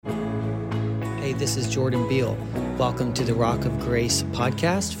Hey, this is Jordan Beal. Welcome to the Rock of Grace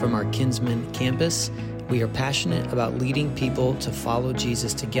podcast from our Kinsman campus. We are passionate about leading people to follow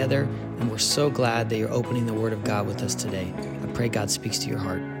Jesus together, and we're so glad that you're opening the Word of God with us today. I pray God speaks to your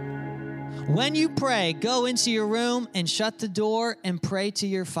heart. When you pray, go into your room and shut the door and pray to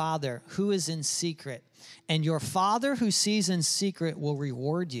your Father who is in secret. And your Father who sees in secret will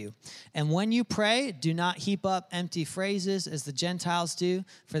reward you. And when you pray, do not heap up empty phrases as the Gentiles do,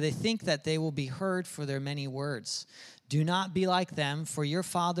 for they think that they will be heard for their many words. Do not be like them, for your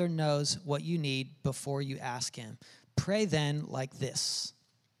Father knows what you need before you ask him. Pray then like this.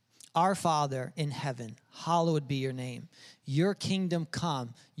 Our Father in heaven, hallowed be your name. Your kingdom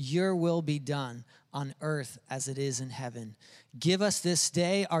come, your will be done on earth as it is in heaven. Give us this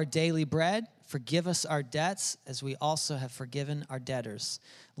day our daily bread. Forgive us our debts as we also have forgiven our debtors.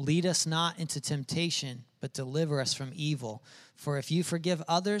 Lead us not into temptation, but deliver us from evil. For if you forgive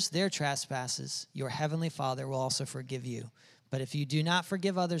others their trespasses, your heavenly Father will also forgive you. But if you do not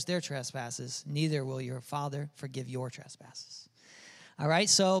forgive others their trespasses, neither will your Father forgive your trespasses. All right,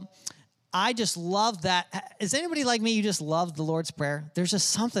 so I just love that. Is anybody like me, you just love the Lord's Prayer? There's just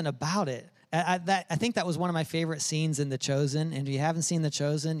something about it. I think that was one of my favorite scenes in The Chosen. And if you haven't seen The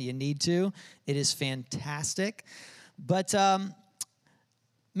Chosen, you need to. It is fantastic. But,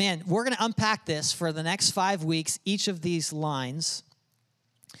 man, we're going to unpack this for the next 5 weeks, each of these lines.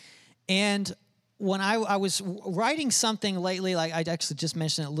 And when I was writing something lately, like I actually just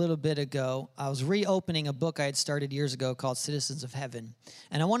mentioned a little bit ago, I was reopening a book I had started years ago called Citizens of Heaven.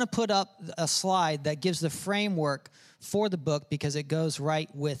 And I want to put up a slide that gives the framework for the book because it goes right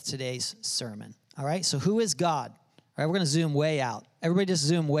with today's sermon. All right, so who is God? All right, we're going to zoom way out. Everybody just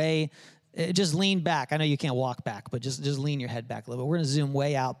zoom way, just lean back. I know you can't walk back, but just lean your head back a little bit. We're going to zoom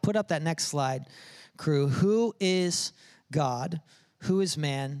way out. Put up that next slide, crew. Who is God? Who is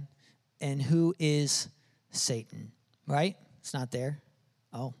man? And who is Satan? Right? It's not there.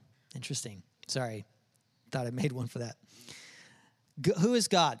 Oh, interesting. Sorry. Thought I made one for that. Who is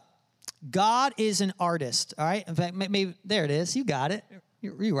God? God is an artist, all right? In fact, maybe there it is. You got it.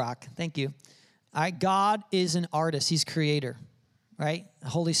 You rock. Thank you. All right, God is an artist. He's creator, right?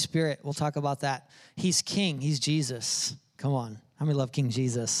 Holy Spirit, we'll talk about that. He's king. He's Jesus. Come on. How many love King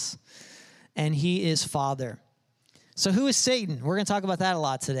Jesus? And he is Father. So who is Satan? We're going to talk about that a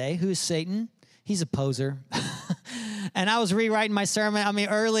lot today. Who is Satan? He's a poser. And I was rewriting my sermon. I mean,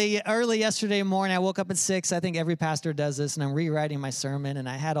 early yesterday morning, I woke up at 6. I think every pastor does this, and I'm rewriting my sermon, and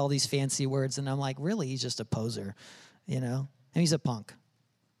I had all these fancy words, and I'm like, really? He's just a poser, you know? And he's a punk.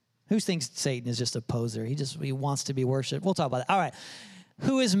 Who thinks Satan is just a poser? He wants to be worshiped. We'll talk about that. All right.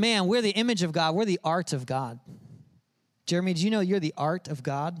 Who is man? We're the image of God. We're the art of God. Jeremy, do you know you're the art of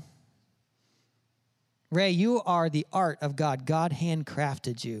God? Ray, you are the art of God. God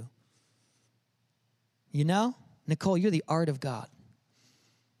handcrafted you. You know? Nicole, you're the art of God.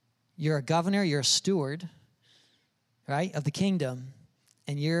 You're a governor, you're a steward, right, of the kingdom,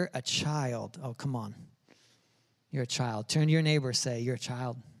 and you're a child. Oh, come on. You're a child. Turn to your neighbor, say, you're a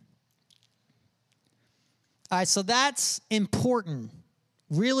child. All right, so that's important.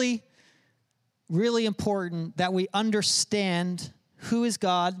 Really, really important that we understand who is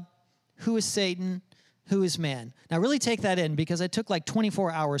God, who is Satan, who is man. Now, really take that in because I took like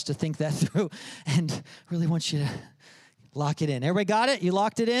 24 hours to think that through and really want you to lock it in. Everybody got it? You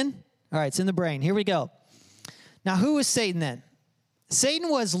locked it in? All right, it's in the brain. Here we go. Now, who is Satan then? Satan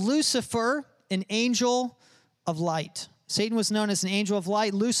was Lucifer, an angel of light. Satan was known as an angel of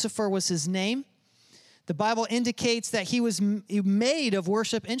light. Lucifer was his name. The Bible indicates that he was made of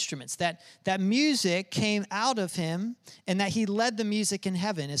worship instruments, that music came out of him, and that he led the music in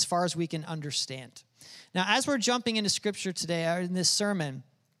heaven as far as we can understand. Now, as we're jumping into Scripture today, or in this sermon,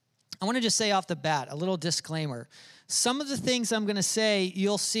 I want to just say off the bat, a little disclaimer. Some of the things I'm going to say,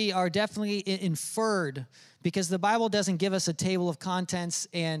 you'll see, are definitely inferred because the Bible doesn't give us a table of contents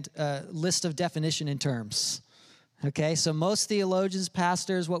and a list of definition in terms. Okay, so most theologians,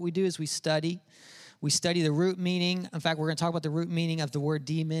 pastors, what we do is we study. We study the root meaning. In fact, we're going to talk about the root meaning of the word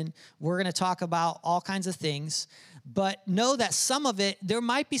demon. We're going to talk about all kinds of things. But know that some of it, there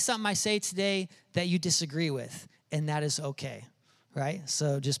might be something I say today that you disagree with, and that is okay, right?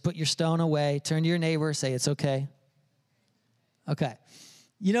 So just put your stone away, turn to your neighbor, say it's okay. Okay.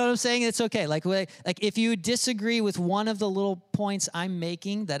 You know what I'm saying? It's okay. Like if you disagree with one of the little points I'm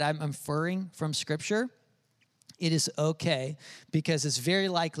making that I'm inferring from Scripture, it is okay because it's very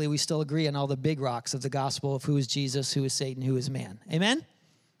likely we still agree on all the big rocks of the gospel of who is Jesus, who is Satan, who is man. Amen?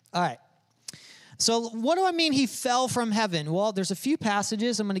 All right. So what do I mean he fell from heaven? Well, there's a few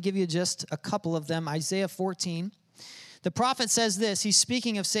passages. I'm going to give you just a couple of them. Isaiah 14. The prophet says this. He's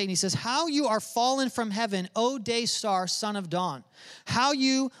speaking of Satan. He says, how you are fallen from heaven, O day star, son of dawn. How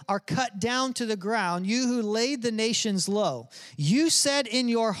you are cut down to the ground, you who laid the nations low. You said in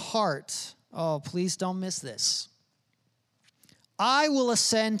your heart, oh, please don't miss this. I will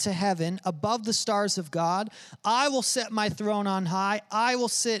ascend to heaven above the stars of God. I will set my throne on high. I will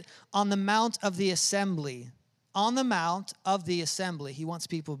sit on the mount of the assembly. On the mount of the assembly. He wants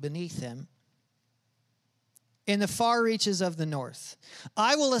people beneath him. In the far reaches of the north.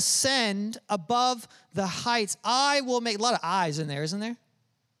 I will ascend above the heights. I will make, a lot of I's in there, isn't there?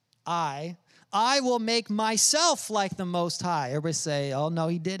 I will make myself like the Most High. Everybody say, oh, no,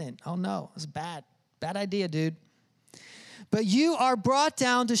 he didn't. Oh, no, it was bad. Bad idea, dude. But you are brought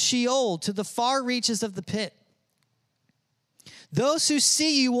down to Sheol, to the far reaches of the pit. Those who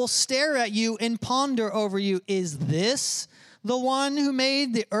see you will stare at you and ponder over you. Is this the one who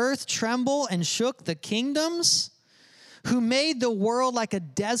made the earth tremble and shook the kingdoms? Who made the world like a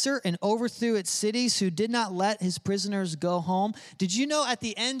desert and overthrew its cities? Who did not let his prisoners go home? Did you know at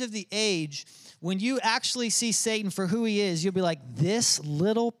the end of the age, when you actually see Satan for who he is, you'll be like, this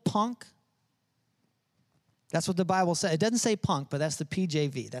little punk? That's what the Bible says. It doesn't say punk, but that's the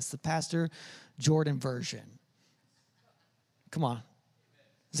PJV. That's the Pastor Jordan version. Come on.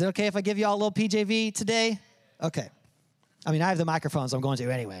 Is it okay if I give you all a little PJV today? Okay. I mean, I have the microphone, so I'm going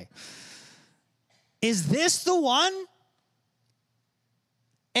to anyway. Is this the one?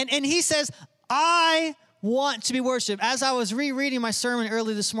 And he says, I want to be worshiped. As I was rereading my sermon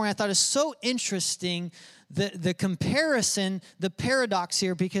early this morning, I thought it's so interesting the comparison, the paradox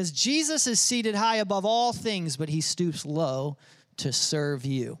here, because Jesus is seated high above all things, but he stoops low to serve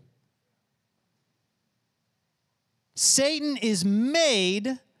you. Satan is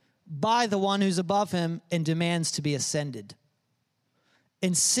made by the one who's above him and demands to be ascended.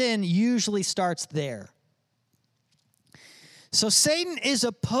 And sin usually starts there. So Satan is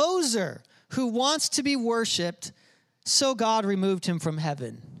a poser who wants to be worshiped, so God removed him from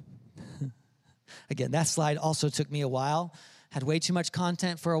heaven. Again, that slide also took me a while. Had way too much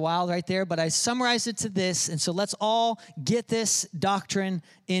content for a while right there, but I summarized it to this, and so let's all get this doctrine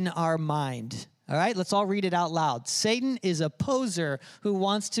in our mind. All right, let's all read it out loud. Satan is a poser who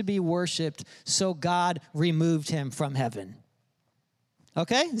wants to be worshiped, so God removed him from heaven.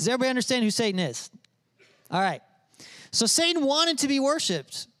 Okay, does everybody understand who Satan is? All right, so Satan wanted to be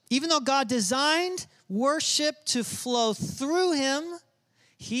worshiped. Even though God designed worship to flow through him,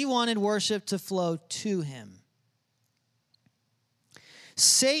 he wanted worship to flow to him.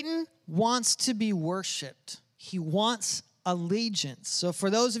 Satan wants to be worshiped. He wants allegiance. So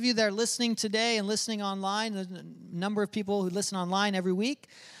for those of you that are listening today and listening online, there's a number of people who listen online every week,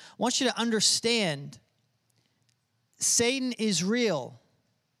 I want you to understand Satan is real.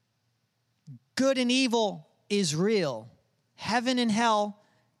 Good and evil is real. Heaven and hell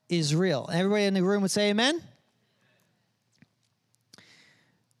is real. Everybody in the room would say amen?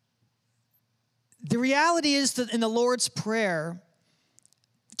 The reality is that in the Lord's Prayer,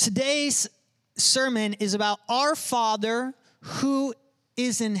 today's sermon is about our Father who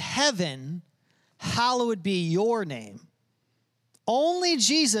is in heaven, hallowed be your name. Only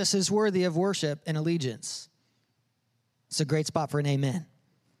Jesus is worthy of worship and allegiance. It's a great spot for an amen.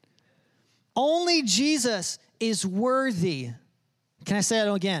 Only Jesus is worthy. Can I say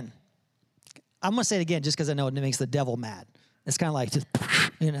it again? I'm going to say it again just because I know it makes the devil mad. It's kind of like, just,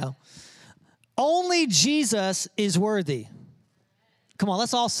 you know. Only Jesus is worthy. Come on,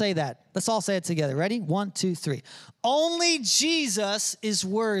 let's all say that. Let's all say it together. Ready? 1, 2, 3. Only Jesus is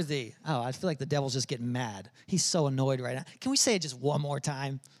worthy. Oh, I feel like the devil's just getting mad. He's so annoyed right now. Can we say it just one more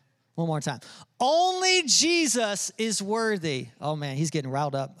time? One more time. Only Jesus is worthy. Oh, man, he's getting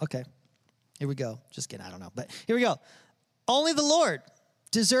riled up. Okay, here we go. Just kidding, I don't know. But here we go. Only the Lord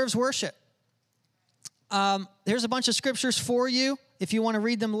deserves worship. There's a bunch of scriptures for you if you want to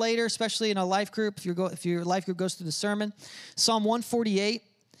read them later, especially in a life group, if your life group goes through the sermon. Psalm 148,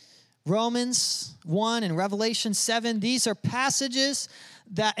 Romans 1, and Revelation 7. These are passages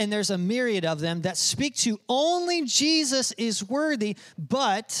that, and there's a myriad of them, that speak to only Jesus is worthy,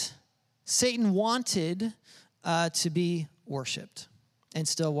 but Satan wanted to be worshiped and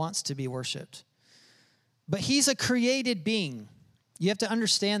still wants to be worshiped. But he's a created being. You have to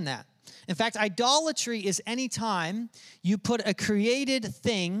understand that. In fact, idolatry is any time you put a created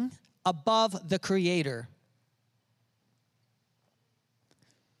thing above the creator.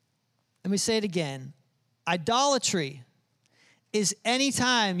 Let me say it again. Idolatry is any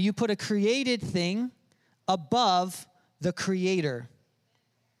time you put a created thing above the creator.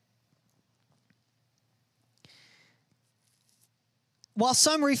 While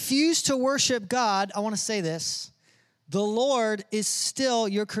some refuse to worship God, I want to say this, the Lord is still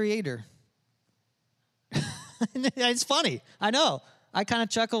your creator. It's funny. I know. I kind of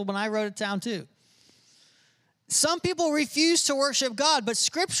chuckled when I wrote it down too. Some people refuse to worship God, but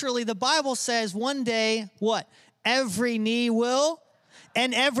scripturally the Bible says one day, what? Every knee will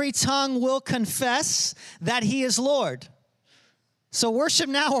and every tongue will confess that he is Lord. So worship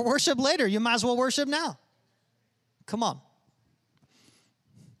now or worship later. You might as well worship now. Come on.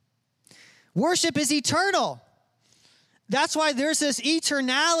 Worship is eternal. That's why there's this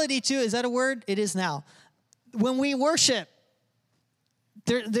eternality to it. Is that a word? It is now. When we worship,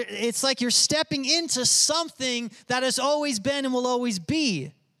 it's like you're stepping into something that has always been and will always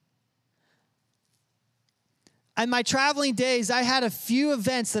be. In my traveling days, I had a few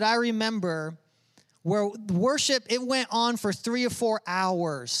events that I remember where worship, it went on for 3 or 4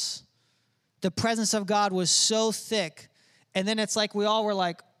 hours. The presence of God was so thick. And then it's like we all were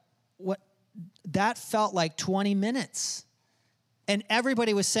like, what? That felt like 20 minutes. And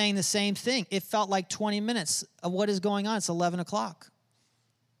everybody was saying the same thing. It felt like 20 minutes of what is going on. It's 11 o'clock.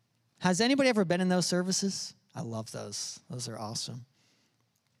 Has anybody ever been in those services? I love those. Those are awesome.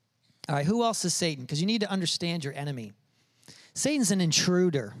 All right, who else is Satan? Because you need to understand your enemy. Satan's an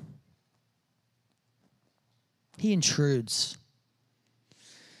intruder. He intrudes.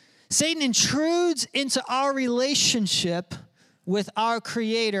 Satan intrudes into our relationship with our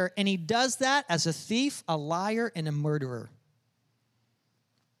Creator, and he does that as a thief, a liar, and a murderer.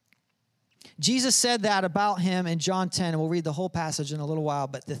 Jesus said that about him in John 10, and we'll read the whole passage in a little while,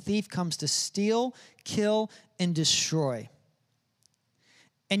 but the thief comes to steal, kill, and destroy.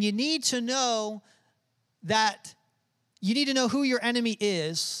 And you need to know that you need to know who your enemy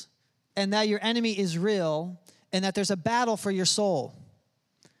is, and that your enemy is real, and that there's a battle for your soul.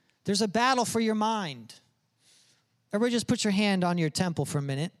 There's a battle for your mind. Everybody just put your hand on your temple for a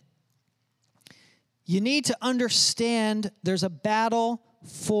minute. You need to understand there's a battle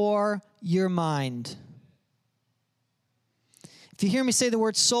for your mind. If you hear me say the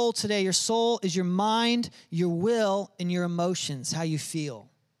word soul today, your soul is your mind, your will, and your emotions, how you feel,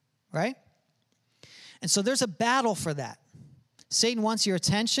 right? And so there's a battle for that. Satan wants your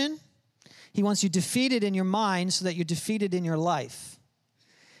attention. He wants you defeated in your mind so that you're defeated in your life.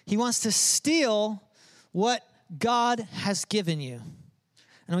 He wants to steal what God has given you. And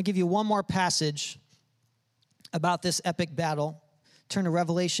I'm going to give you one more passage about this epic battle. Turn to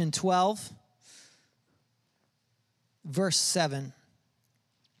Revelation 12, verse 7.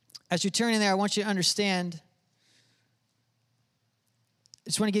 As you're turning there, I want you to understand. I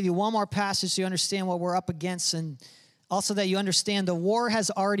just want to give you one more passage so you understand what we're up against, and also that you understand the war has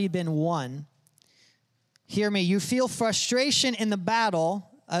already been won. Hear me. You feel frustration in the battle.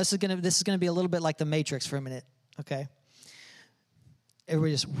 This is going to be a little bit like the Matrix for a minute, okay?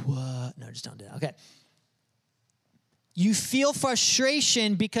 Everybody just, what? No, just don't do that. Okay. You feel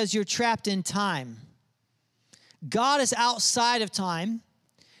frustration because you're trapped in time. God is outside of time,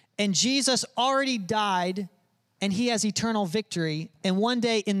 and Jesus already died, and he has eternal victory. And one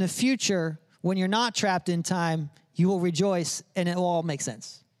day in the future, when you're not trapped in time, you will rejoice, and it will all make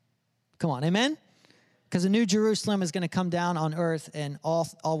sense. Come on, amen? Because the new Jerusalem is going to come down on earth, and all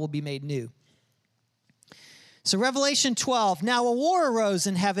will be made new. So Revelation 12, now a war arose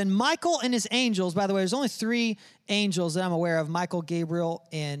in heaven. Michael and his angels, by the way, there's only 3 angels that I'm aware of, Michael, Gabriel,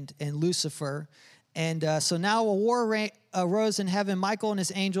 and Lucifer. And so now a war arose in heaven, Michael and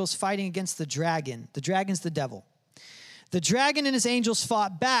his angels fighting against the dragon. The dragon's the devil. The dragon and his angels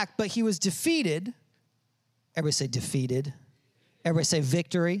fought back, but he was defeated. Everybody say defeated. Everybody say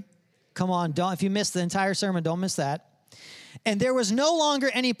victory. Come on, if you missed the entire sermon, don't miss that. And there was no longer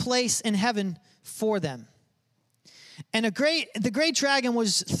any place in heaven for them. And the great dragon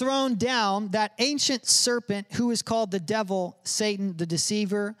was thrown down, that ancient serpent who is called the devil, Satan, the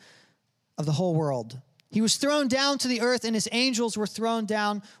deceiver of the whole world. He was thrown down to the earth, and his angels were thrown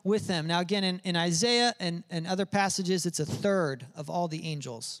down with him. Now again, in Isaiah and other passages, it's a third of all the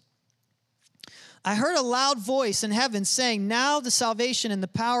angels. I heard a loud voice in heaven saying, now the salvation and the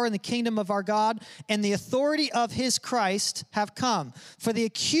power and the kingdom of our God and the authority of his Christ have come. For the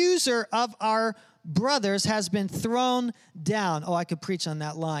accuser of our brothers has been thrown down. Oh, I could preach on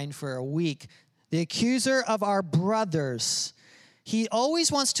that line for a week. The accuser of our brothers. He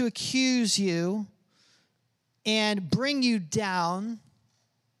always wants to accuse you and bring you down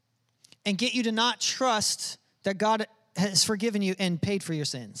and get you to not trust that God has forgiven you and paid for your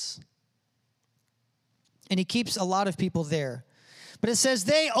sins. And he keeps a lot of people there. But it says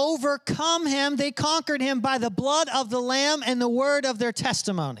they overcome him. They conquered him by the blood of the Lamb and the word of their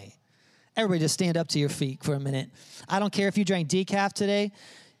testimony. Everybody just stand up to your feet for a minute. I don't care if you drank decaf today.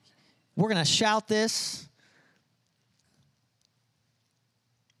 We're going to shout this.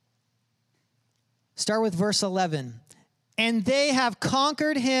 Start with verse 11. And they have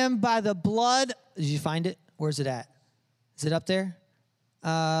conquered him by the blood. Did you find it? Where's it at? Is it up there?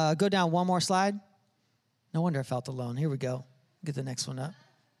 Go down one more slide. No wonder I felt alone. Here we go. Get the next one up.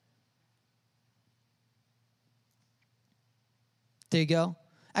 There you go.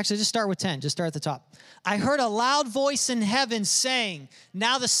 Actually, just start with 10. Just start at the top. I heard a loud voice in heaven saying,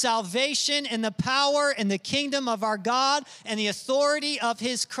 now the salvation and the power and the kingdom of our God and the authority of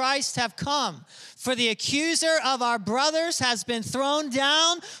his Christ have come. For the accuser of our brothers has been thrown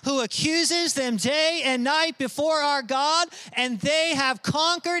down, who accuses them day and night before our God, and they have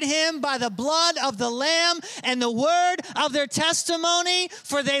conquered him by the blood of the Lamb and the word of their testimony,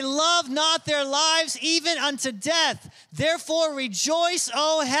 for they love not their lives even unto death. Therefore rejoice,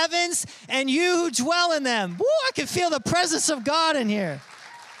 O heavens, and you who dwell in them. Woo, I can feel the presence of God in here.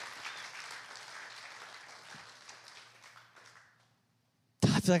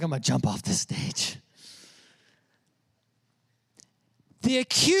 I feel like I'm going to jump off this stage. The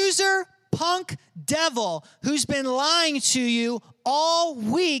accuser, punk devil, who's been lying to you all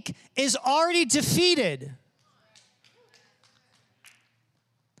week is already defeated.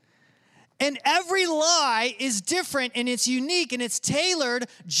 And every lie is different, and it's unique, and it's tailored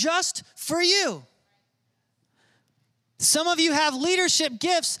just for you. Some of you have leadership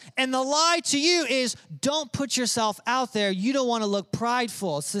gifts, and the lie to you is, don't put yourself out there. You don't want to look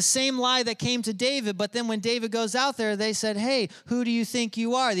prideful. It's the same lie that came to David, but then when David goes out there, they said, hey, who do you think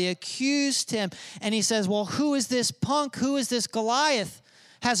you are? They accused him, and he says, well, who is this punk? Who is this Goliath?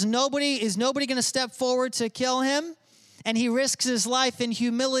 Is nobody going to step forward to kill him? And he risks his life in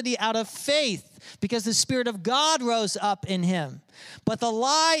humility out of faith because the Spirit of God rose up in him. But the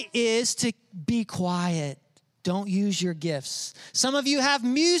lie is to be quiet. Don't use your gifts. Some of you have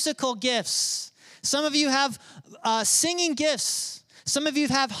musical gifts. Some of you have singing gifts. Some of you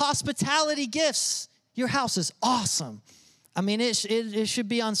have hospitality gifts. Your house is awesome. I mean, it should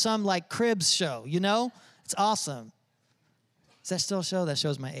be on some like Cribs show, you know? It's awesome. Does that still show? That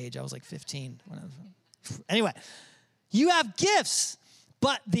shows my age. I was like 15. Anyway, you have gifts,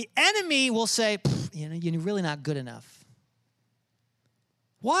 but the enemy will say, you're really not good enough.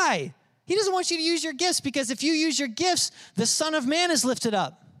 Why? He doesn't want you to use your gifts because if you use your gifts, the Son of Man is lifted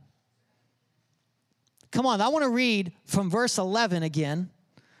up. Come on, I want to read from verse 11 again.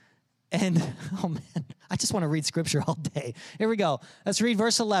 And, oh man, I just want to read scripture all day. Here we go. Let's read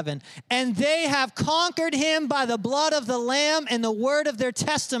verse 11. And they have conquered him by the blood of the Lamb and the word of their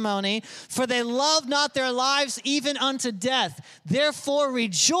testimony, for they love not their lives even unto death. Therefore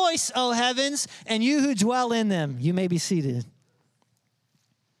rejoice, O heavens, and you who dwell in them. You may be seated.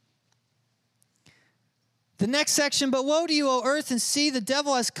 The next section, but woe to you, O earth and sea, the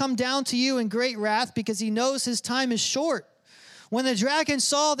devil has come down to you in great wrath because he knows his time is short. When the dragon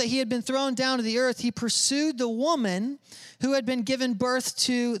saw that he had been thrown down to the earth, he pursued the woman who had been given birth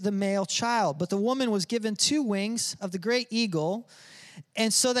to the male child. But the woman was given 2 wings of the great eagle,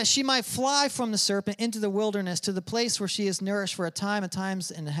 and so that she might fly from the serpent into the wilderness to the place where she is nourished for a time, and times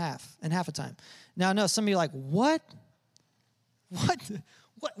and half a time. Now, no, some of you are like, what?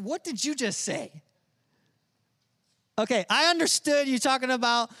 What did you just say? Okay, I understood you talking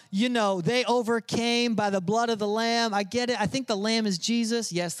about, they overcame by the blood of the Lamb. I get it. I think the Lamb is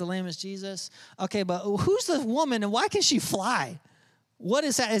Jesus. Yes, the Lamb is Jesus. Okay, but who's the woman and why can she fly? What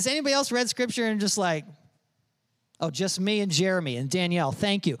is that? Has anybody else read scripture and just like, oh, just me and Jeremy and Danielle,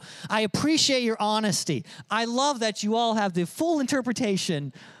 thank you. I appreciate your honesty. I love that you all have the full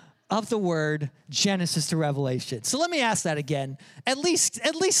interpretation of the word Genesis to Revelation. So let me ask that again. At least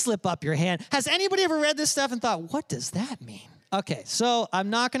slip up your hand. Has anybody ever read this stuff and thought, what does that mean? Okay, so I'm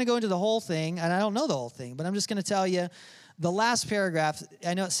not going to go into the whole thing, and I don't know the whole thing, but I'm just going to tell you the last paragraph.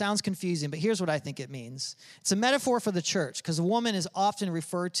 I know it sounds confusing, but here's what I think it means. It's a metaphor for the church because a woman is often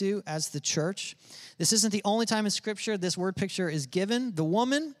referred to as the church. This isn't the only time in Scripture this word picture is given. The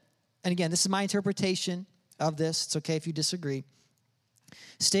woman, and again, this is my interpretation of this. It's okay if you disagree.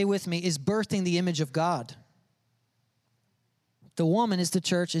 Stay with me, is birthing the image of God. The woman is the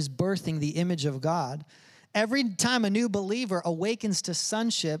church, is birthing the image of God. Every time a new believer awakens to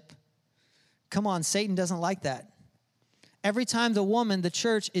sonship, come on, Satan doesn't like that. Every time the woman, the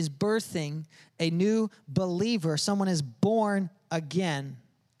church, is birthing a new believer, someone is born again.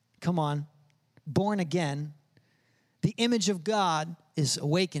 Come on, born again. The image of God is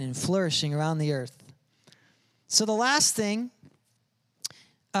awakening, flourishing around the earth. So the last thing,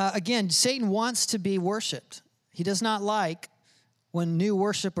 again, Satan wants to be worshiped. He does not like when new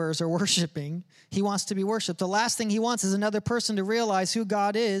worshipers are worshiping. He wants to be worshiped. The last thing he wants is another person to realize who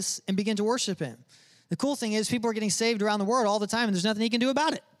God is and begin to worship him. The cool thing is people are getting saved around the world all the time, and there's nothing he can do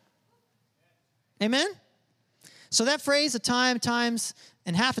about it. Amen? So that phrase, a time, times,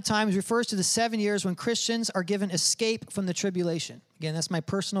 and half a time, refers to the 7 years when Christians are given escape from the tribulation. Again, that's my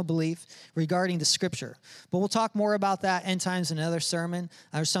personal belief regarding the scripture. But we'll talk more about that end times in another sermon.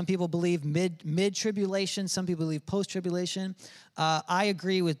 Some people believe mid-tribulation. Some people believe post-tribulation. I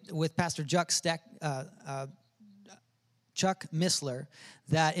agree with Pastor Chuck Missler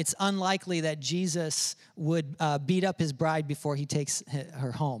that it's unlikely that Jesus would beat up his bride before he takes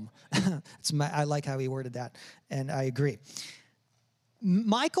her home. I like how he worded that, and I agree.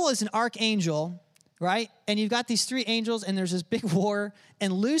 Michael is an archangel, right? And you've got these three angels, and there's this big war,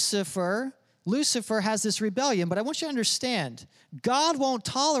 and Lucifer has this rebellion. But I want you to understand, God won't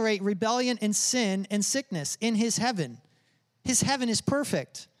tolerate rebellion and sin and sickness in his heaven. His heaven is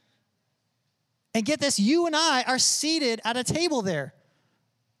perfect. And get this, you and I are seated at a table there.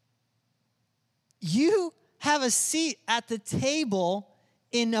 You have a seat at the table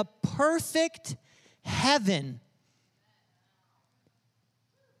in a perfect heaven.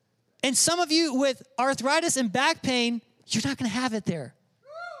 And some of you with arthritis and back pain, you're not going to have it there.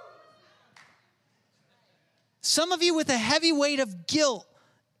 Some of you with a heavy weight of guilt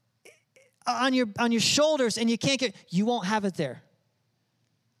on your shoulders and you won't have it there.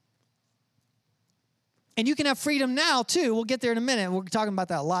 And you can have freedom now, too. We'll get there in a minute. We're talking about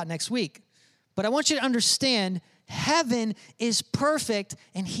that a lot next week. But I want you to understand, heaven is perfect,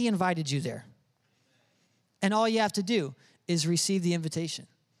 and he invited you there. And all you have to do is receive the invitation.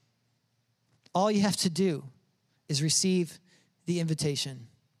 All you have to do is receive the invitation.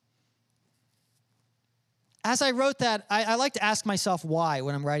 As I wrote that, I like to ask myself why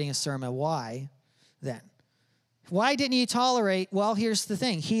when I'm writing a sermon. Why then? Why didn't he tolerate? Well, here's the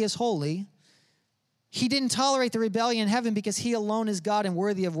thing. He is holy. He didn't tolerate the rebellion in heaven because he alone is God and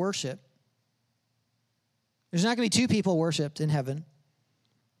worthy of worship. There's not going to be two people worshiped in heaven.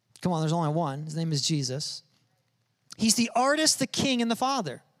 Come on, there's only one. His name is Jesus. He's the artist, the king, and the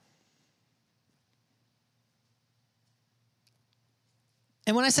Father.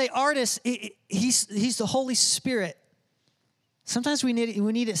 And when I say artist, he's the Holy Spirit. Sometimes we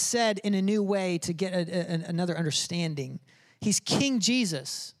need it said in a new way to get another understanding. He's King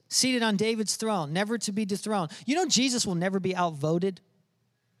Jesus, seated on David's throne, never to be dethroned. You know Jesus will never be outvoted?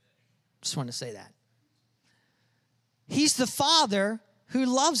 Just want to say that. He's the Father who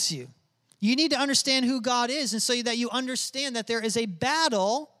loves you. You need to understand who God is, and so that you understand that there is a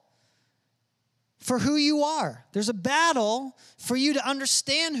battle for who you are. There's a battle for you to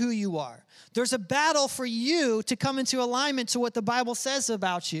understand who you are. There's a battle for you to come into alignment to what the Bible says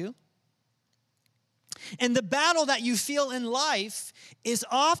about you. And the battle that you feel in life is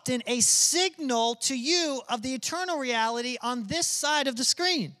often a signal to you of the eternal reality on this side of the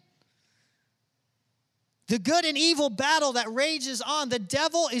screen. The good and evil battle that rages on, the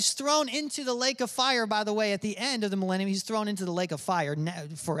devil is thrown into the lake of fire, by the way, at the end of the millennium. He's thrown into the lake of fire,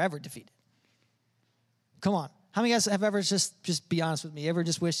 forever defeated. Come on. How many of you guys have ever, just be honest with me, ever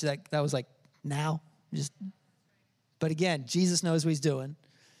just wished that was like now? But again, Jesus knows what he's doing.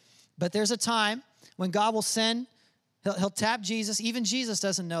 But there's a time when God will send, he'll tap Jesus. Even Jesus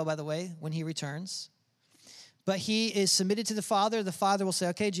doesn't know, by the way, when he returns. But he is submitted to the Father. The Father will say,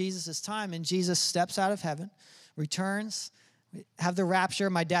 okay, Jesus, it's time. And Jesus steps out of heaven, returns, have the rapture.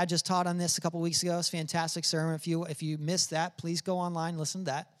 My dad just taught on this a couple weeks ago. It's a fantastic sermon. If you missed that, please go online and listen to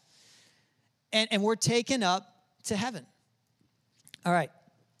that. And we're taken up to heaven. All right.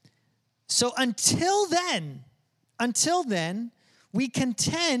 So until then, we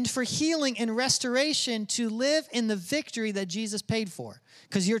contend for healing and restoration to live in the victory that Jesus paid for,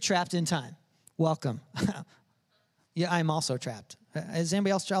 because you're trapped in time. Welcome. Yeah, I'm also trapped. Is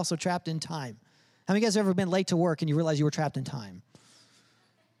anybody else also trapped in time? How many of you guys have ever been late to work and you realize you were trapped in time?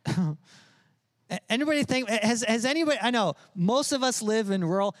 Anybody think, has anybody, I know most of us live in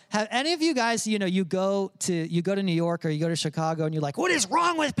rural, have any of you guys, you go to New York or you go to Chicago and you're like, what is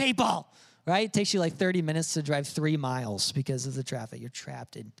wrong with people? Right? It takes you like 30 minutes to drive 3 miles because of the traffic. You're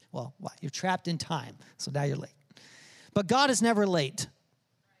trapped in time. So now you're late. But God is never late.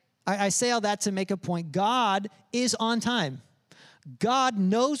 I say all that to make a point. God is on time. God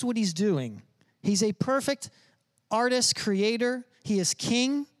knows what he's doing. He's a perfect artist, creator. He is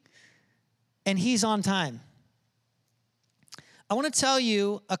king, and he's on time. I want to tell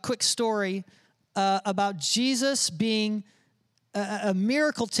you a quick story about Jesus being a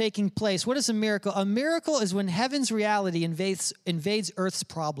miracle taking place. What is a miracle? A miracle is when heaven's reality invades earth's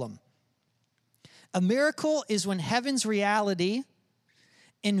problem. A miracle is when heaven's reality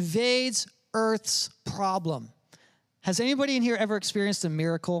invades earth's problem. Has anybody in here ever experienced a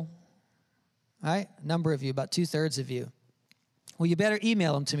miracle? All right, a number of you, about 2/3 of you. Well, you better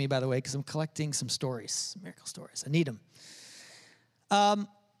email them to me, by the way, because I'm collecting some stories, miracle stories. I need them.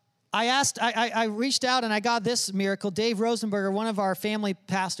 I reached out and I got this miracle. Dave Rosenberger, one of our family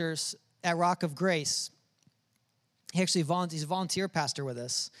pastors at Rock of Grace, he's a volunteer pastor with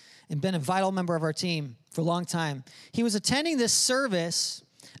us and been a vital member of our team for a long time. He was attending this service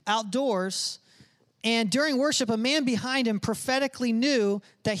outdoors, and during worship, a man behind him prophetically knew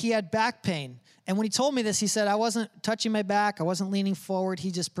that he had back pain. And when he told me this, he said, I wasn't touching my back. I wasn't leaning forward.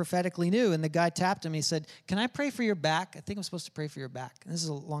 He just prophetically knew. And the guy tapped him. He said, can I pray for your back? I think I'm supposed to pray for your back. And this is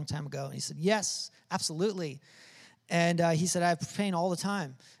a long time ago. And he said, yes, absolutely. And he said, I have pain all the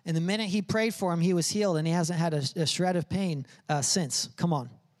time. And the minute he prayed for him, he was healed. And he hasn't had a shred of pain since. Come on.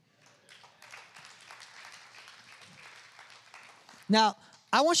 Now,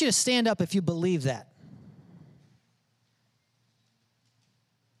 I want you to stand up if you believe that.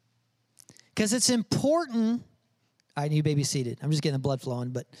 Because it's important. I need you be seated. I'm just getting the blood flowing,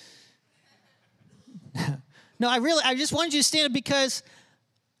 but no, I just wanted you to stand up because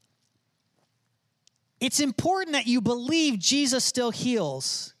it's important that you believe Jesus still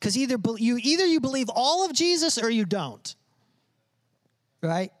heals. Because either you believe all of Jesus or you don't.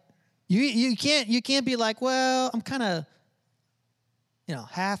 Right? You can't be like, well, I'm kind of,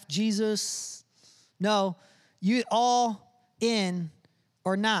 half Jesus. No, you all in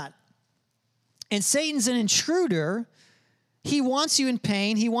or not. And Satan's an intruder. He wants you in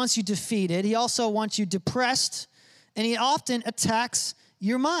pain. He wants you defeated. He also wants you depressed. And he often attacks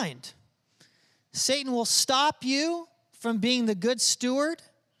your mind. Satan will stop you from being the good steward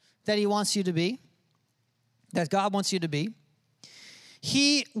that he wants you to be, that God wants you to be.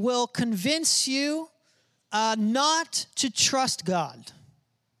 He will convince you not to trust God.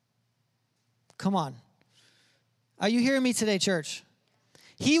 Come on. Are you hearing me today, church?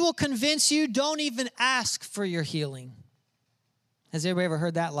 He will convince you, don't even ask for your healing. Has anybody ever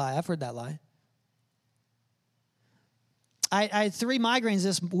heard that lie? I've heard that lie. I had 3 migraines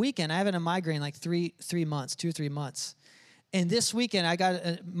this weekend. I haven't had a migraine like 3 months, 2 or 3 months. And this weekend, I got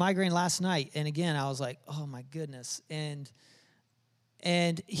a migraine last night. And again, I was like, oh my goodness. And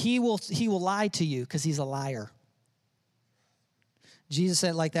he will lie to you because he's a liar. Jesus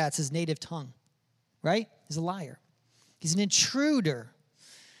said it like that. It's his native tongue, right? He's a liar. He's an intruder.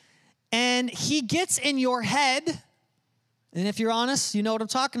 And he gets in your head, and if you're honest, you know what I'm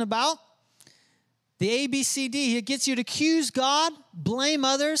talking about. The ABCD, he gets you to accuse God, blame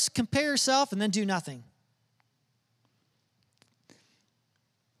others, compare yourself, and then do nothing.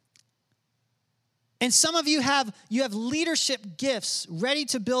 And some of you have leadership gifts ready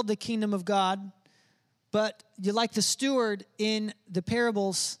to build the kingdom of God, but you're like the steward in the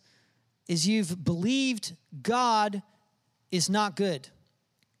parables, is you've believed God is not good.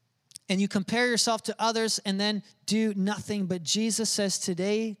 And you compare yourself to others and then do nothing. But Jesus says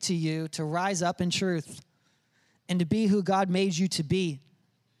today to you to rise up in truth and to be who God made you to be.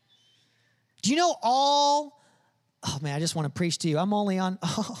 Do you know oh man, I just want to preach to you. I'm only on,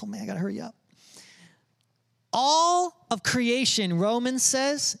 I got to hurry up. All of creation, Romans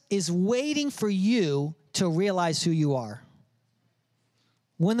says, is waiting for you to realize who you are.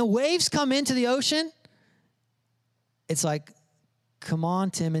 When the waves come into the ocean, it's like, come on,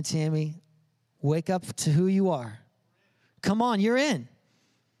 Tim and Tammy, wake up to who you are. Come on, you're in.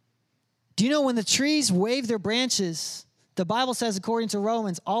 Do you know when the trees wave their branches, the Bible says, according to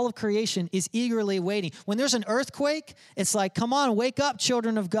Romans, all of creation is eagerly waiting. When there's an earthquake, it's like, come on, wake up,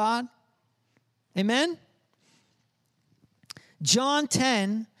 children of God. Amen? John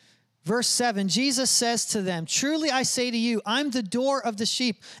 10, verse 7, Jesus says to them, truly I say to you, I'm the door of the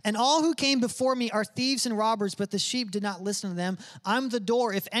sheep, and all who came before me are thieves and robbers, but the sheep did not listen to them. I'm the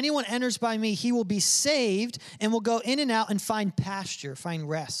door. If anyone enters by me, he will be saved and will go in and out and find pasture, find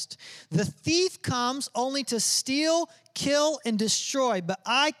rest. The thief comes only to steal, kill, and destroy, but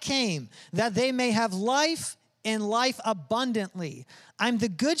I came that they may have life and life abundantly. I'm the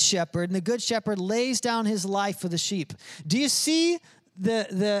good shepherd, and the good shepherd lays down his life for the sheep. Do you see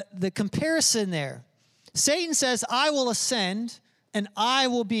the comparison there? Satan says, I will ascend and I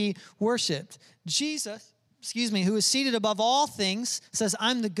will be worshiped. Jesus, who is seated above all things, says,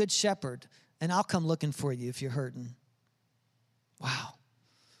 I'm the good shepherd and I'll come looking for you if you're hurting. Wow.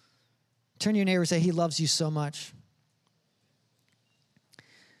 Turn to your neighbor and say, he loves you so much.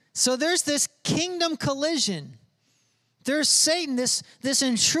 So there's this kingdom collision. There's Satan, this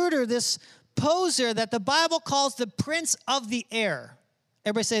intruder, this poser that the Bible calls the prince of the air.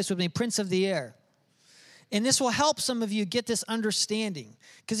 Everybody say this with me, prince of the air. And this will help some of you get this understanding.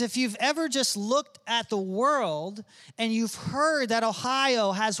 Because if you've ever just looked at the world and you've heard that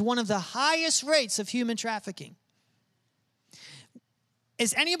Ohio has one of the highest rates of human trafficking.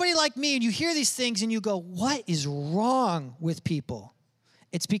 Is anybody like me and you hear these things and you go, what is wrong with people?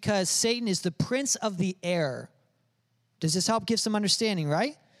 It's because Satan is the prince of the air. Does this help give some understanding,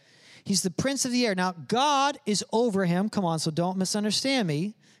 right? He's the prince of the air. Now, God is over him. Come on, so don't misunderstand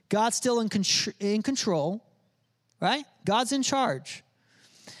me. God's still in control, right? God's in charge.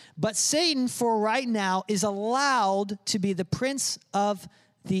 But Satan, for right now, is allowed to be the prince of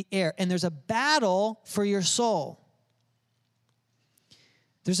the air. And there's a battle for your soul.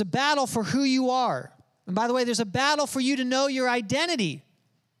 There's a battle for who you are. And by the way, there's a battle for you to know your identity.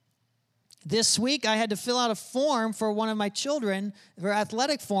 This week, I had to fill out a form for one of my children, their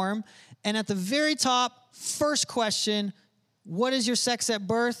athletic form. And at the very top, first question, what is your sex at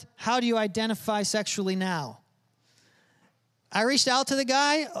birth? How do you identify sexually now? I reached out to the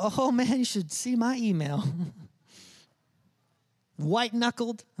guy. Oh, man, you should see my email.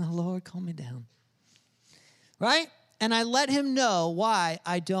 White-knuckled. Oh, Lord, calm me down. Right? And I let him know why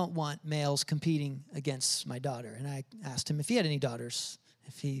I don't want males competing against my daughter. And I asked him if he had any daughters,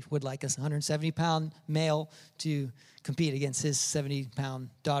 if he would like a 170-pound male to compete against his 70-pound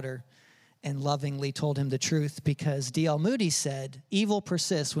daughter, and lovingly told him the truth because D.L. Moody said, evil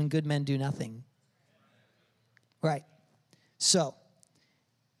persists when good men do nothing. Right. So,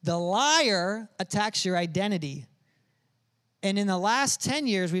 the liar attacks your identity. And in the last 10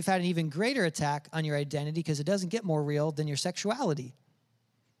 years, we've had an even greater attack on your identity because it doesn't get more real than your sexuality.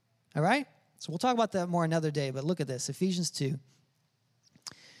 All right? So we'll talk about that more another day, but look at this, Ephesians 2.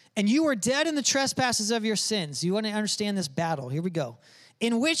 And you were dead in the trespasses of your sins. You want to understand this battle. Here we go.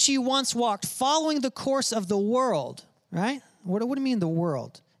 In which you once walked, following the course of the world, right? What do you mean the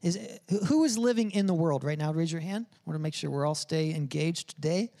world? Who is living in the world right now? Raise your hand. I want to make sure we're all stay engaged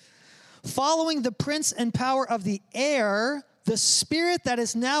today. Following the prince and power of the air, the spirit that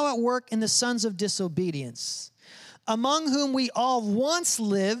is now at work in the sons of disobedience, among whom we all once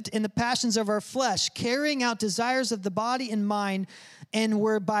lived in the passions of our flesh, carrying out desires of the body and mind, and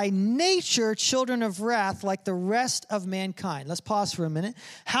were by nature children of wrath like the rest of mankind. Let's pause for a minute.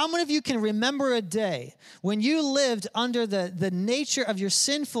 How many of you can remember a day when you lived under the nature of your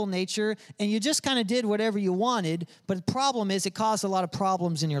sinful nature and you just kind of did whatever you wanted, but the problem is it caused a lot of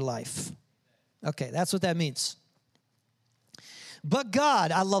problems in your life? Okay, that's what that means. But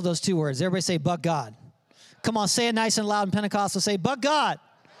God, I love those two words. Everybody say, but God. Come on, say it nice and loud in Pentecostal. Say, but God.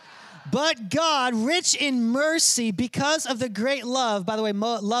 But God, rich in mercy, because of the great love, by the way,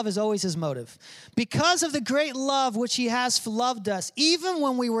 love is always his motive. Because of the great love which he has loved us, even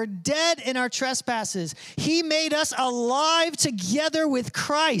when we were dead in our trespasses, he made us alive together with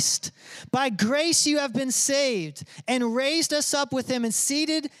Christ. By grace you have been saved, and raised us up with him and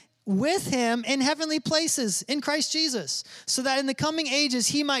seated with him in heavenly places in Christ Jesus, so that in the coming ages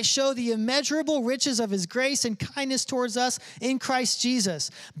he might show the immeasurable riches of his grace and kindness towards us in Christ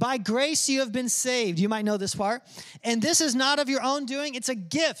Jesus. By grace you have been saved. You might know this part. And this is not of your own doing. It's a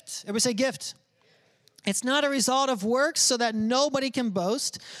gift. Everybody say gift. It's not a result of works, so that nobody can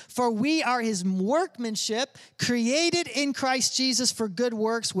boast. For we are his workmanship, created in Christ Jesus for good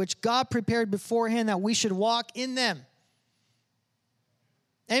works, which God prepared beforehand that we should walk in them.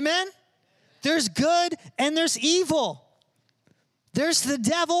 Amen? There's good and there's evil. There's the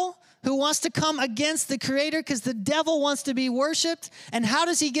devil who wants to come against the Creator because the devil wants to be worshiped. And how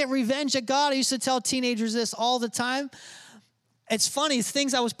does he get revenge at God? I used to tell teenagers this all the time. It's funny, it's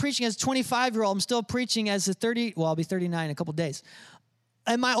things I was preaching as a 25-year-old. I'm still preaching as a 30, well, I'll be 39 in a couple days.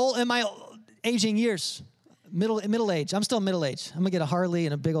 In my aging years, middle age. I'm still middle age. I'm going to get a Harley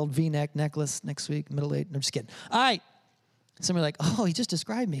and a big old V-neck necklace next week, middle age. No, I'm just kidding. All right. Somebody like, oh, he just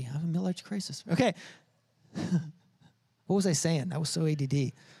described me. I have a middle-age crisis. Okay. What was I saying? I was so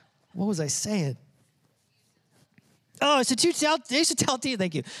ADD. What was I saying? Oh, I used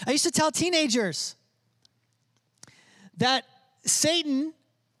to tell teenagers that Satan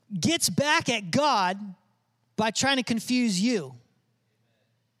gets back at God by trying to confuse you.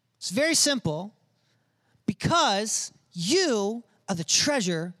 It's very simple. Because you are the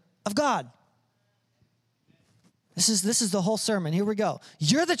treasure of God. This is the whole sermon. Here we go.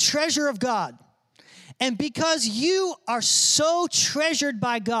 You're the treasure of God. And because you are so treasured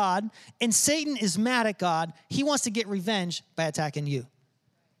by God and Satan is mad at God, he wants to get revenge by attacking you.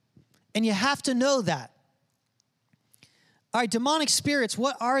 And you have to know that. All right, demonic spirits,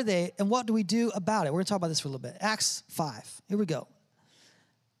 what are they and what do we do about it? We're going to talk about this for a little bit. Acts 5. Here we go.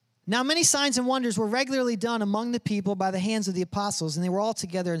 Now, many signs and wonders were regularly done among the people by the hands of the apostles, and they were all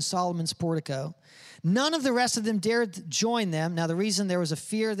together in Solomon's portico. None of the rest of them dared join them. Now, the reason there was a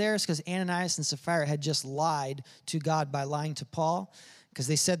fear there is because Ananias and Sapphira had just lied to God by lying to Paul. because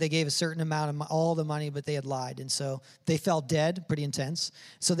they said they gave a certain amount of all the money, but they had lied. And so they fell dead, pretty intense.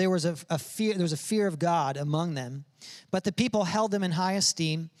 So there was a fear. There was a fear of God among them. But the people held them in high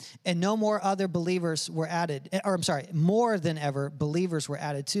esteem, and no more other believers were added. More than ever, believers were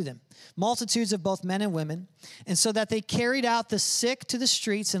added to them. Multitudes of both men and women. And so that they carried out the sick to the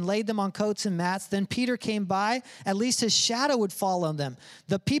streets and laid them on coats and mats. Then Peter came by, at least his shadow would fall on them.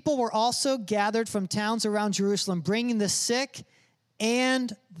 The people were also gathered from towns around Jerusalem, bringing the sick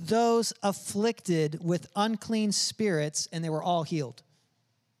and those afflicted with unclean spirits, and they were all healed.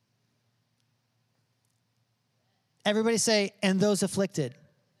 Everybody say, and those afflicted.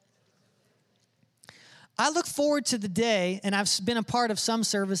 I look forward to the day, and I've been a part of some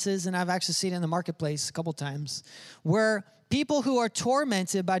services, and I've actually seen it in the marketplace a couple times, where people who are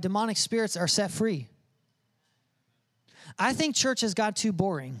tormented by demonic spirits are set free. I think church has got too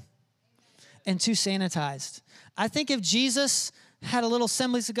boring and too sanitized. I think if Jesus had a little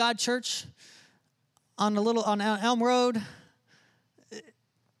Assemblies of God church on Elm Road,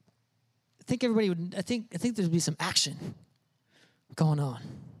 I think there'd be some action going on.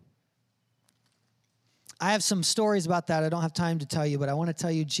 I have some stories about that I don't have time to tell you, but I want to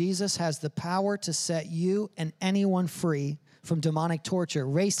tell you Jesus has the power to set you and anyone free from demonic torture,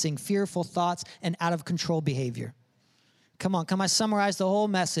 racing, fearful thoughts, and out of control behavior. Come on, I summarize the whole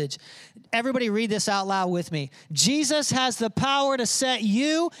message. Everybody read this out loud with me. Jesus has the power to set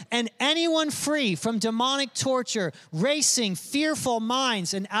you and anyone free from demonic torture, racing, fearful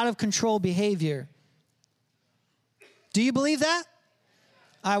minds, and out of control behavior. Do you believe that?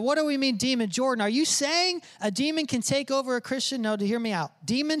 What do we mean demon? Jordan, are you saying a demon can take over a Christian? No, to hear me out.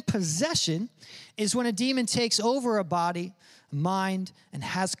 Demon possession is when a demon takes over a body, mind, and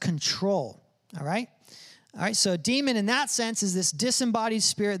has control. All right? All right, so a demon in that sense is this disembodied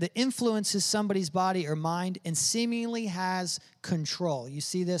spirit that influences somebody's body or mind and seemingly has control. You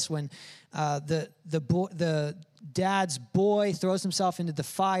see this when the dad's boy throws himself into the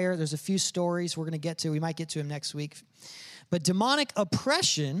fire. There's a few stories we're going to get to. We might get to him next week. But demonic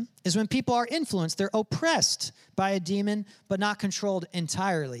oppression is when people are influenced. They're oppressed by a demon, but not controlled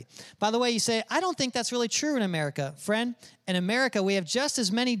entirely. By the way, you say, I don't think that's really true in America. Friend, in America, we have just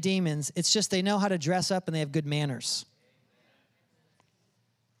as many demons. It's just they know how to dress up and they have good manners.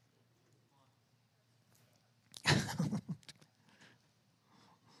 Let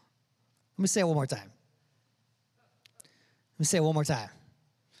me say it one more time.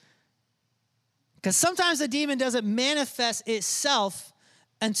 Because sometimes the demon doesn't manifest itself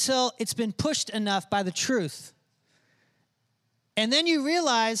until it's been pushed enough by the truth. And then you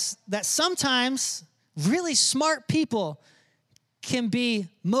realize that sometimes really smart people can be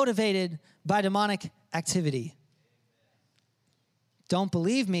motivated by demonic activity. Don't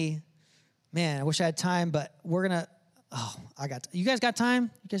believe me? Man, I wish I had time, but we're going to, you guys got time?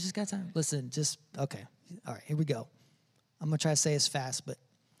 You guys just got time? Listen, okay. All right, here we go. I'm going to try to say this fast, but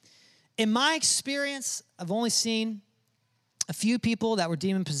in my experience, I've only seen a few people that were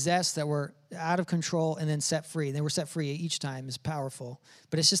demon-possessed, that were out of control, and then set free. They were set free each time. Is powerful.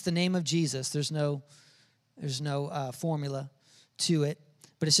 But it's just the name of Jesus. There's no formula to it.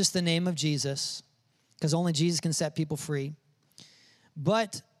 But it's just the name of Jesus, because only Jesus can set people free.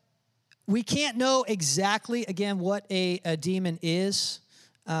 But we can't know exactly, again, what a demon is.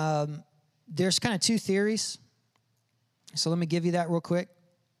 There's kind of two theories. So let me give you that real quick.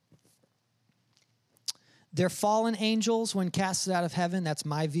 They're fallen angels when casted out of heaven. That's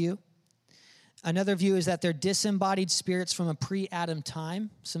my view. Another view is that they're disembodied spirits from a pre-Adam time.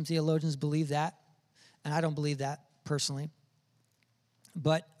 Some theologians believe that, and I don't believe that personally.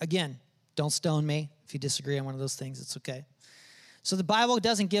 But again, don't stone me if you disagree on one of those things. It's okay. So the Bible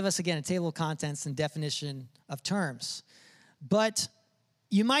doesn't give us, again, a table of contents and definition of terms. But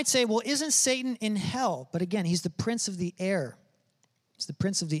you might say, well, isn't Satan in hell? But again, he's the prince of the air. He's the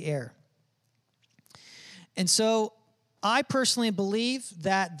prince of the air. And so I personally believe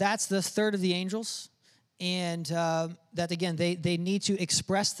that that's the third of the angels, and that, again, they need to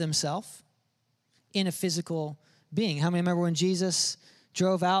express themselves in a physical being. How many remember when Jesus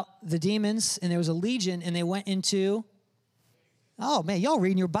drove out the demons, and there was a legion, and they went into, oh, man, y'all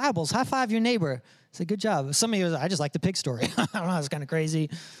reading your Bibles. High five your neighbor. Say, good job. Some of you, I just like the pig story. I don't know, it's kind of crazy.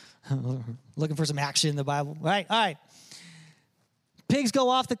 Looking for some action in the Bible. All right. Pigs go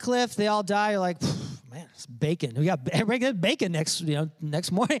off the cliff. They all die. You're like, man, it's bacon. We got bacon next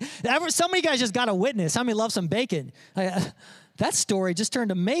morning. Some of you guys just got a witness. How many love some bacon? That story just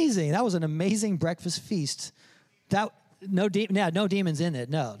turned amazing. That was an amazing breakfast feast. No demons in it.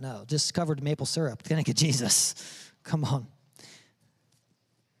 No, just covered in maple syrup. Thank you, Jesus. Come on.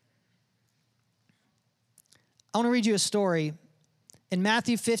 I want to read you a story, In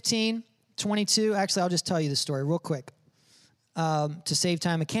Matthew 15:22, actually, I'll just tell you the story real quick to save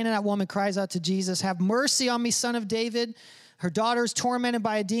time. A Canaanite woman cries out to Jesus, "Have mercy on me, son of David." Her daughter is tormented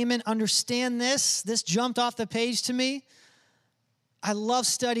by a demon. Understand this. This jumped off the page to me. I love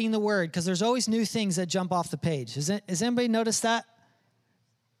studying the word because there's always new things that jump off the page. Has anybody noticed that?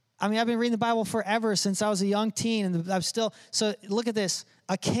 I mean, I've been reading the Bible forever since I was a young teen, and I'm still, so look at this.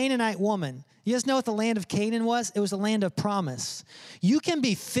 A Canaanite woman. You guys know what the land of Canaan was? It was a land of promise. You can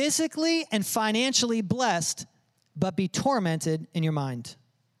be physically and financially blessed, but be tormented in your mind.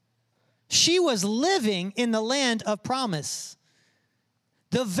 She was living in the land of promise.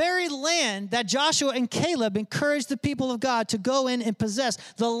 The very land that Joshua and Caleb encouraged the people of God to go in and possess.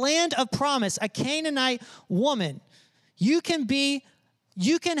 The land of promise, a Canaanite woman. You can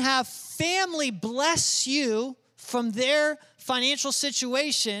have family bless you from their financial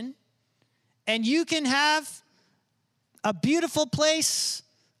situation, and you can have a beautiful place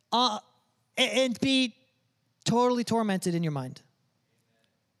and be totally tormented in your mind.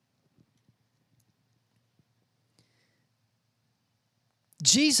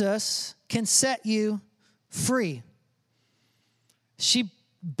 Jesus can set you free. She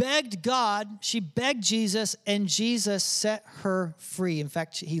begged God, she begged Jesus, and Jesus set her free. In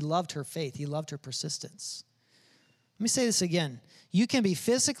fact, he loved her faith. He loved her persistence. Let me say this again. You can be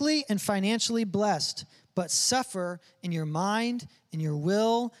physically and financially blessed, but suffer in your mind, in your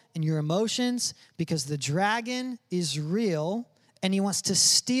will, in your emotions, because the dragon is real, and he wants to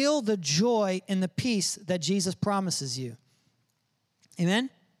steal the joy and the peace that Jesus promises you. Amen?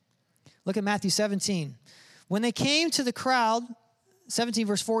 Look at Matthew 17. When they came to the crowd, 17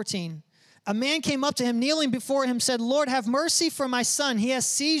 verse 14, a man came up to him, kneeling before him, said, "Lord, have mercy for my son. He has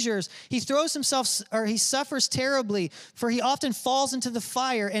seizures. He suffers terribly, for he often falls into the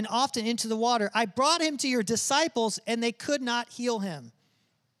fire and often into the water. I brought him to your disciples, and they could not heal him."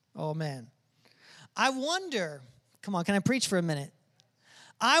 Oh, man. I wonder, come on, can I preach for a minute?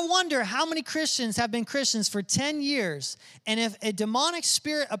 I wonder how many Christians have been Christians for 10 years, and if a demonic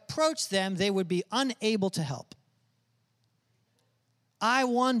spirit approached them, they would be unable to help. I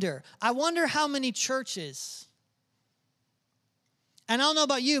wonder how many churches, and I don't know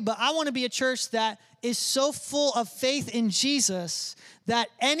about you, but I want to be a church that is so full of faith in Jesus that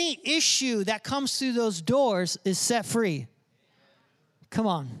any issue that comes through those doors is set free. Come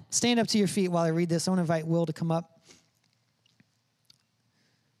on, stand up to your feet while I read this. I want to invite Will to come up.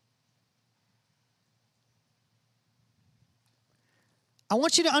 I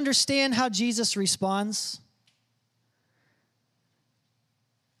want you to understand how Jesus responds.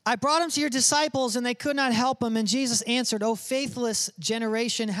 I brought him to your disciples, and they could not help him. And Jesus answered, "O faithless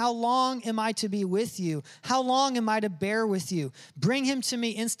generation, how long am I to be with you? How long am I to bear with you? Bring him to me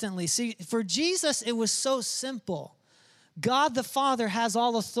instantly." See, for Jesus, it was so simple. God the Father has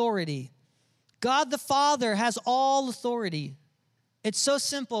all authority. God the Father has all authority. It's so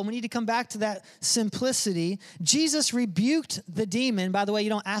simple. We need to come back to that simplicity. Jesus rebuked the demon. By the way, you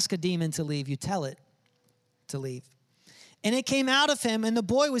don't ask a demon to leave. You tell it to leave. And it came out of him, and the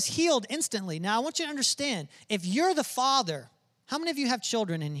boy was healed instantly. Now, I want you to understand, if you're the father, how many of you have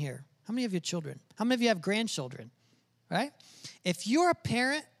children in here? How many of you have children? How many of you have grandchildren, right? If you're a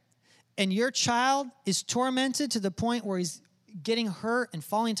parent and your child is tormented to the point where he's getting hurt and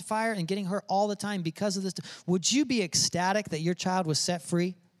falling into fire and getting hurt all the time because of this, would you be ecstatic that your child was set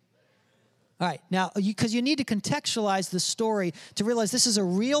free? All right, now, because you need to contextualize the story to realize this is a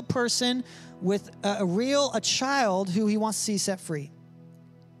real person with a child who he wants to see set free.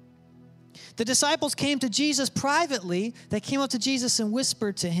 The disciples came to Jesus privately. They came up to Jesus and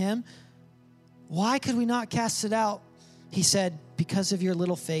whispered to him, "Why could we not cast it out?" He said, "Because of your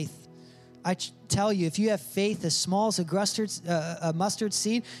little faith. I tell you, if you have faith as small as a mustard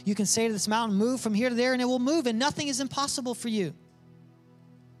seed, you can say to this mountain, 'Move from here to there,' and it will move, and nothing is impossible for you."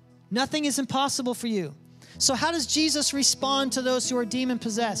 Nothing is impossible for you. So how does Jesus respond to those who are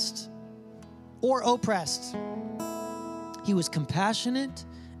demon-possessed or oppressed? He was compassionate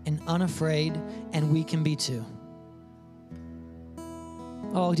and unafraid, and we can be too.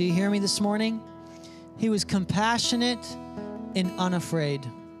 Oh, do you hear me this morning? He was compassionate and unafraid.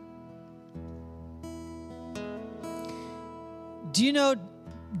 Do you know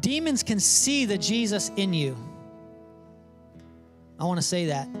demons can see the Jesus in you? I want to say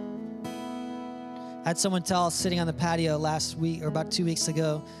that. I had someone tell us sitting on the patio last week or about 2 weeks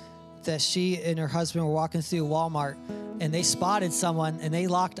ago that she and her husband were walking through Walmart and they spotted someone and they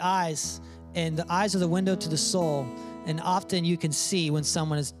locked eyes, and the eyes are the window to the soul. And often you can see when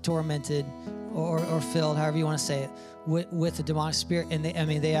someone is tormented or filled, however you want to say it, with a demonic spirit. And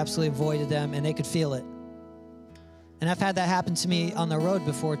they absolutely avoided them, and they could feel it. And I've had that happen to me on the road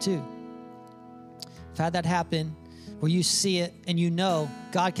before too. I've had that happen where you see it and you know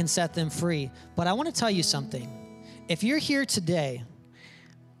God can set them free. But I want to tell you something. If you're here today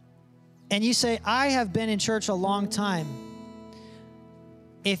and you say, I have been in church a long time,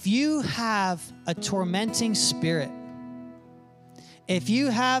 if you have a tormenting spirit, if you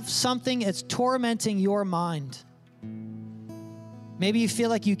have something that's tormenting your mind, maybe you feel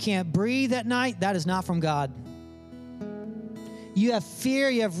like you can't breathe at night, that is not from God. You have fear,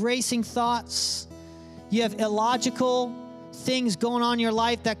 you have racing thoughts, you have illogical things going on in your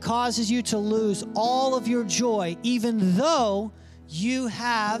life that causes you to lose all of your joy, even though you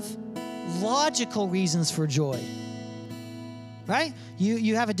have logical reasons for joy. Right?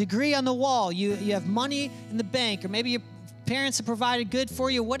 You have a degree on the wall, you have money in the bank, or maybe your parents have provided good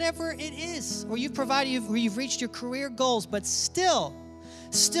for you, whatever it is, or you've reached your career goals, but still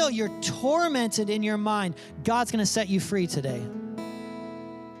you're tormented in your mind. God's going to set you free today.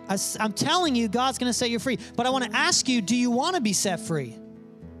 I'm telling you, God's going to set you free. But I want to ask you, do you want to be set free?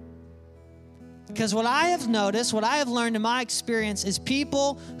 Because what I have noticed, what I have learned in my experience is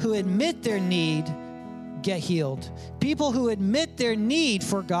people who admit their need get healed. People who admit their need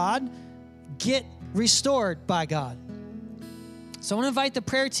for God get restored by God. So I want to invite the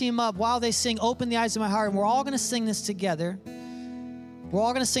prayer team up while they sing Open the Eyes of My Heart, and we're all going to sing this together. We're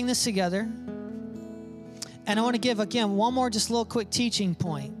all going to sing this together. And I want to give, again, one more just little quick teaching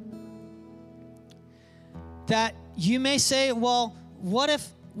point. That you may say, well, what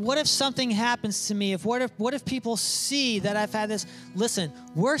if something happens to me? What if people see that I've had this? Listen,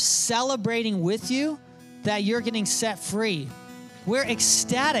 we're celebrating with you that you're getting set free. We're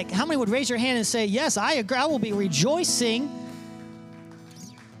ecstatic. How many would raise your hand and say, yes, I agree. I will be rejoicing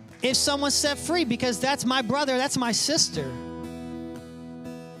if someone's set free, because that's my brother, that's my sister.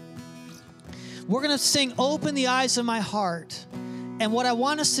 We're going to sing Open the Eyes of My Heart. And what I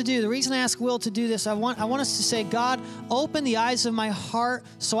want us to do, the reason I ask Will to do this, I want us to say, God, open the eyes of my heart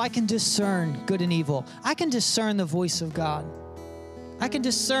so I can discern good and evil. I can discern the voice of God. I can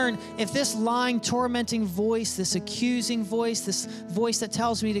discern if this lying, tormenting voice, this accusing voice, this voice that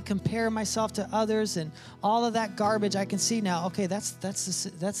tells me to compare myself to others and all of that garbage, I can see now, okay,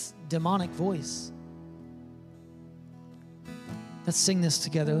 that's demonic voice. Let's sing this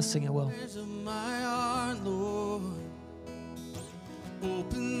together. Let's sing it, Will.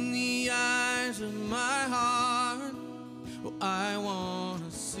 Open the eyes of my heart. Oh, I want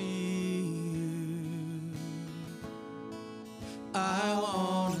to see you. I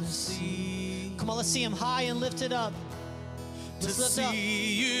want to see. Come on, let's see him high and lifted up. Let's lift up.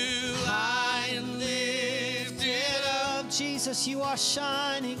 You high and lifted up. Jesus, you are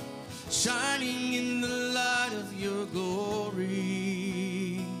shining. Shining in the light of your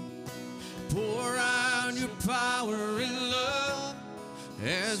glory. Pour out your power and love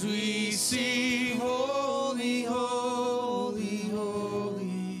as we sing, holy, holy,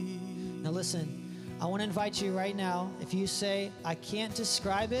 holy. Now listen, I want to invite you right now, if you say, I can't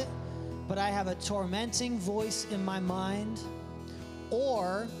describe it, but I have a tormenting voice in my mind,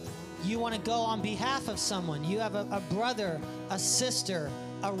 or you want to go on behalf of someone, you have a brother, a sister,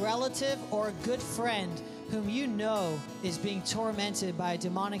 a relative, or a good friend whom you know is being tormented by a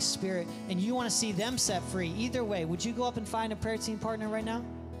demonic spirit, and you want to see them set free. Either way, would you go up and find a prayer team partner right now?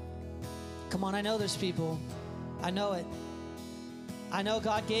 Come on, I know there's people. I know it. I know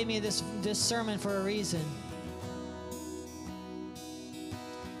God gave me this sermon for a reason.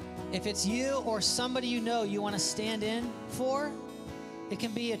 If it's you or somebody you know you want to stand in for, it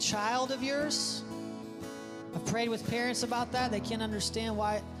can be a child of yours. I've prayed with parents about that. They can't understand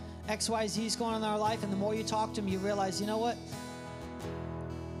why XYZ is going on in our life, and the more you talk to them, you realize, you know what?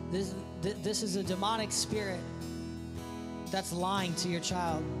 This is a demonic spirit that's lying to your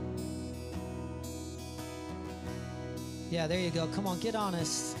child. Yeah, there you go. Come on, get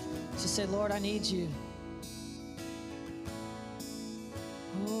honest. Just say, Lord, I need you.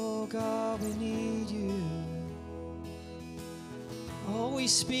 Oh, God, we need you. Oh, we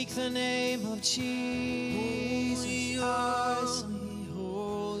speak the name of Jesus. Holy,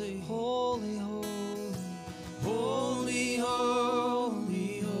 Holy, holy, holy,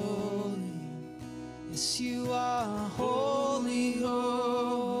 holy, holy. yes, you are Holy,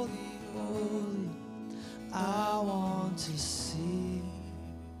 holy, holy. I want to see.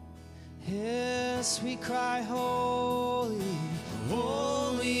 Yes, we cry holy,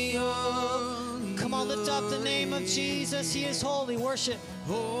 holy, holy. Come on, lift up the name of Jesus. He is holy. Worship.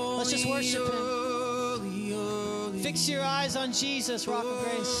 Let's just worship him. Holy, holy. Fix your eyes on Jesus, Rock of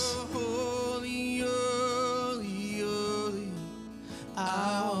Grace. Holy, holy, holy.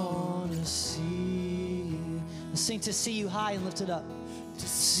 I want to see. Sing to see you high and lifted up. To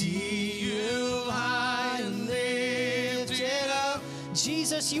see you high and lifted up,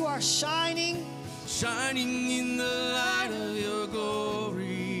 Jesus, you are shining. shining in the light of your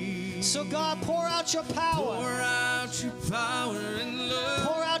glory. So God, pour out your power. Pour out your power and love.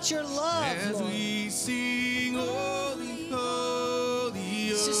 Pour out your love, as Lord. we sing holy, holy, holy.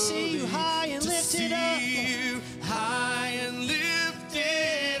 To see you high and lifted up. To see you high and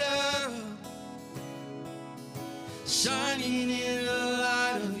lifted up, shining in the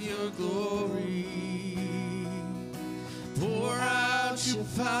light of your glory. Pour out your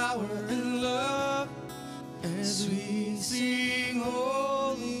power and love as we sing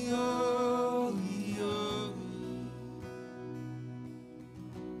holy, holy, holy.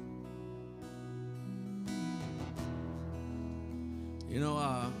 You know,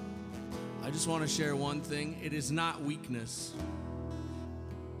 I just want to share one thing. It is not weakness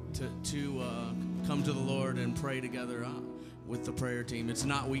to come to the Lord and pray together with the prayer team. It's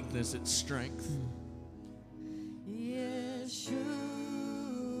not weakness, it's strength. Yes, you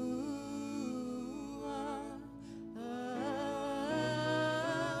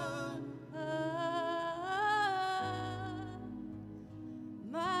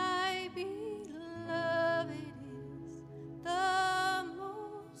my beloved is the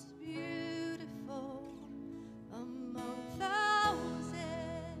most beautiful among thousands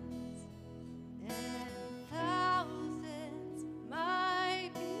and thousands. My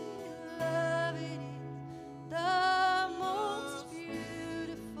beloved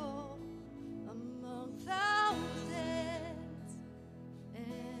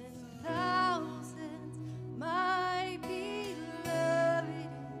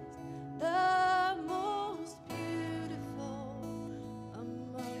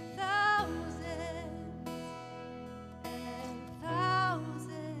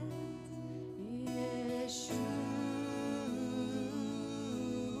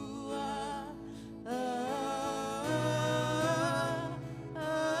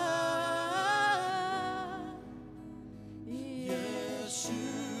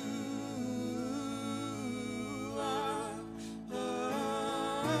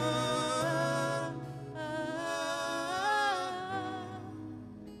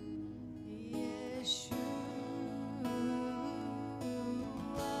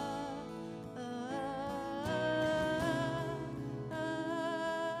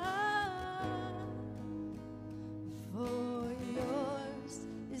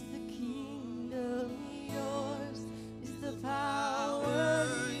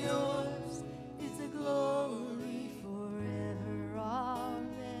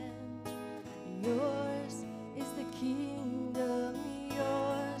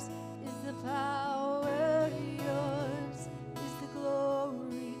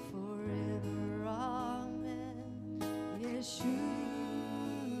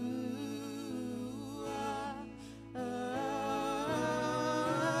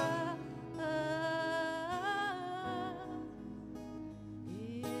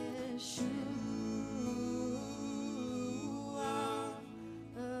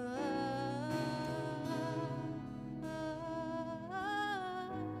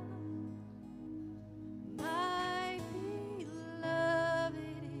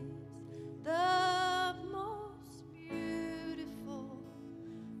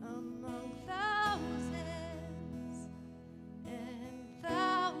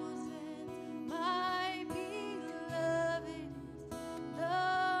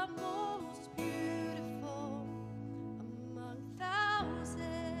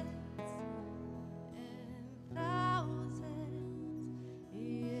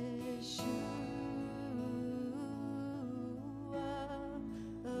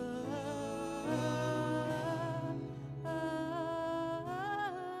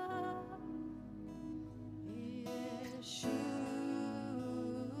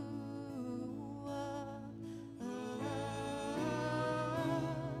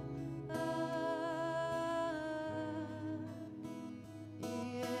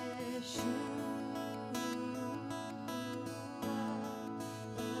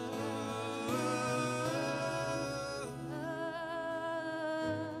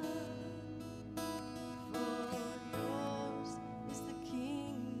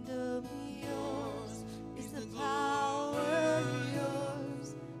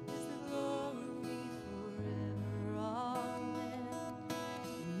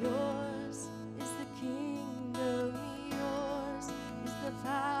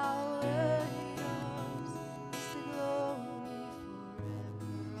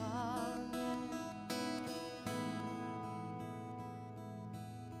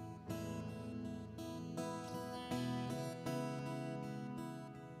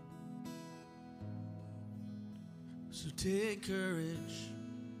So take courage,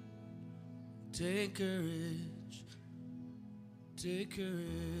 take courage, take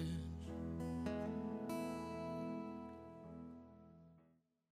courage.